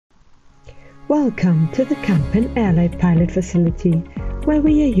Welcome to the CAMPEN Airlaid pilot facility, where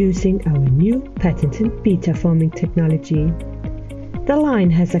we are using our new patented beta forming technology. The line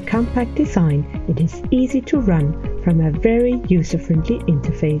has a compact design and is easy to run from a very user-friendly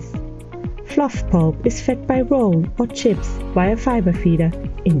interface. Fluff pulp is fed by roll or chips via fiber feeder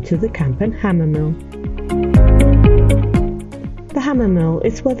into the CAMPEN hammer mill. The hammer mill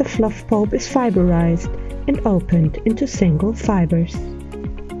is where the fluff pulp is fiberized and opened into single fibers.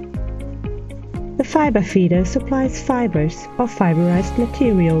 The fiber feeder supplies fibers or fiberized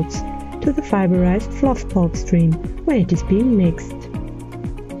materials to the fiberized fluff pulp stream where it is being mixed.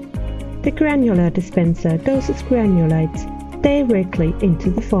 The granular dispenser doses granulates directly into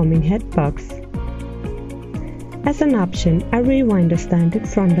the forming head box. As an option, a rewinder stand in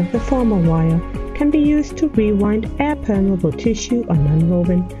front of the former wire can be used to rewind air-permeable tissue or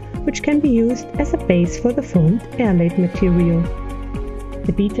nonwoven, which can be used as a base for the formed Airlaid material.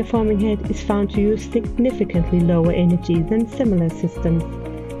 The beta forming head is found to use significantly lower energy than similar systems,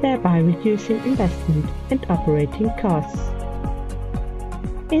 thereby reducing investment and operating costs.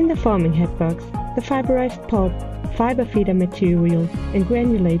 In the forming head box, the fiberized pulp, fiber feeder material and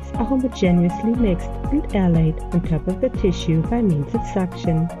granulates are homogeneously mixed and airlaid on top of the tissue by means of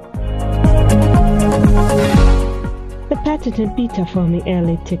suction. The patented beta forming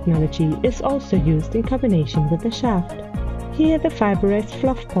airlaid technology is also used in combination with the shaft. Here the fiberized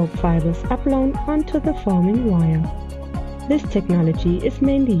fluff pulp fibers are blown onto the forming wire. This technology is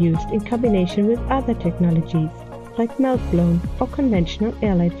mainly used in combination with other technologies like melt-blown or conventional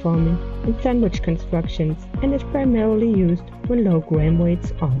airlaid forming in sandwich constructions and is primarily used when low gram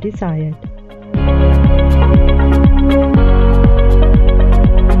weights are desired.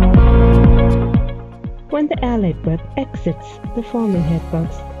 When the airlaid web exits the forming head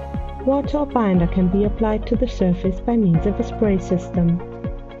box, water or binder can be applied to the surface by means of a spray system.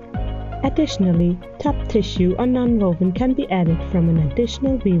 Additionally, top tissue or nonwoven can be added from an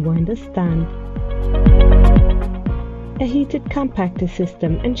additional rewinder stand. A heated compactor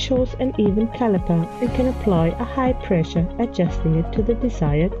system ensures an even caliper and can apply a high pressure, adjusting it to the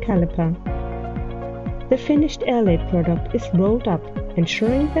desired caliper. The finished airlaid product is rolled up,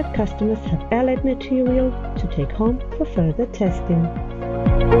 ensuring that customers have airlaid material to take home for further testing.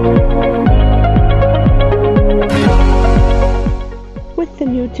 With the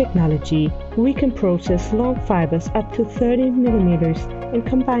new technology, we can process long fibers up to 30 mm and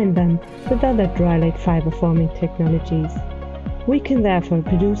combine them with other dry-laid fiber forming technologies. We can therefore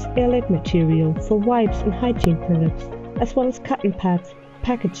produce airlaid material for wipes and hygiene products, as well as cotton pads,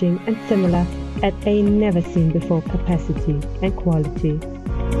 packaging and similar at a never-seen-before capacity and quality.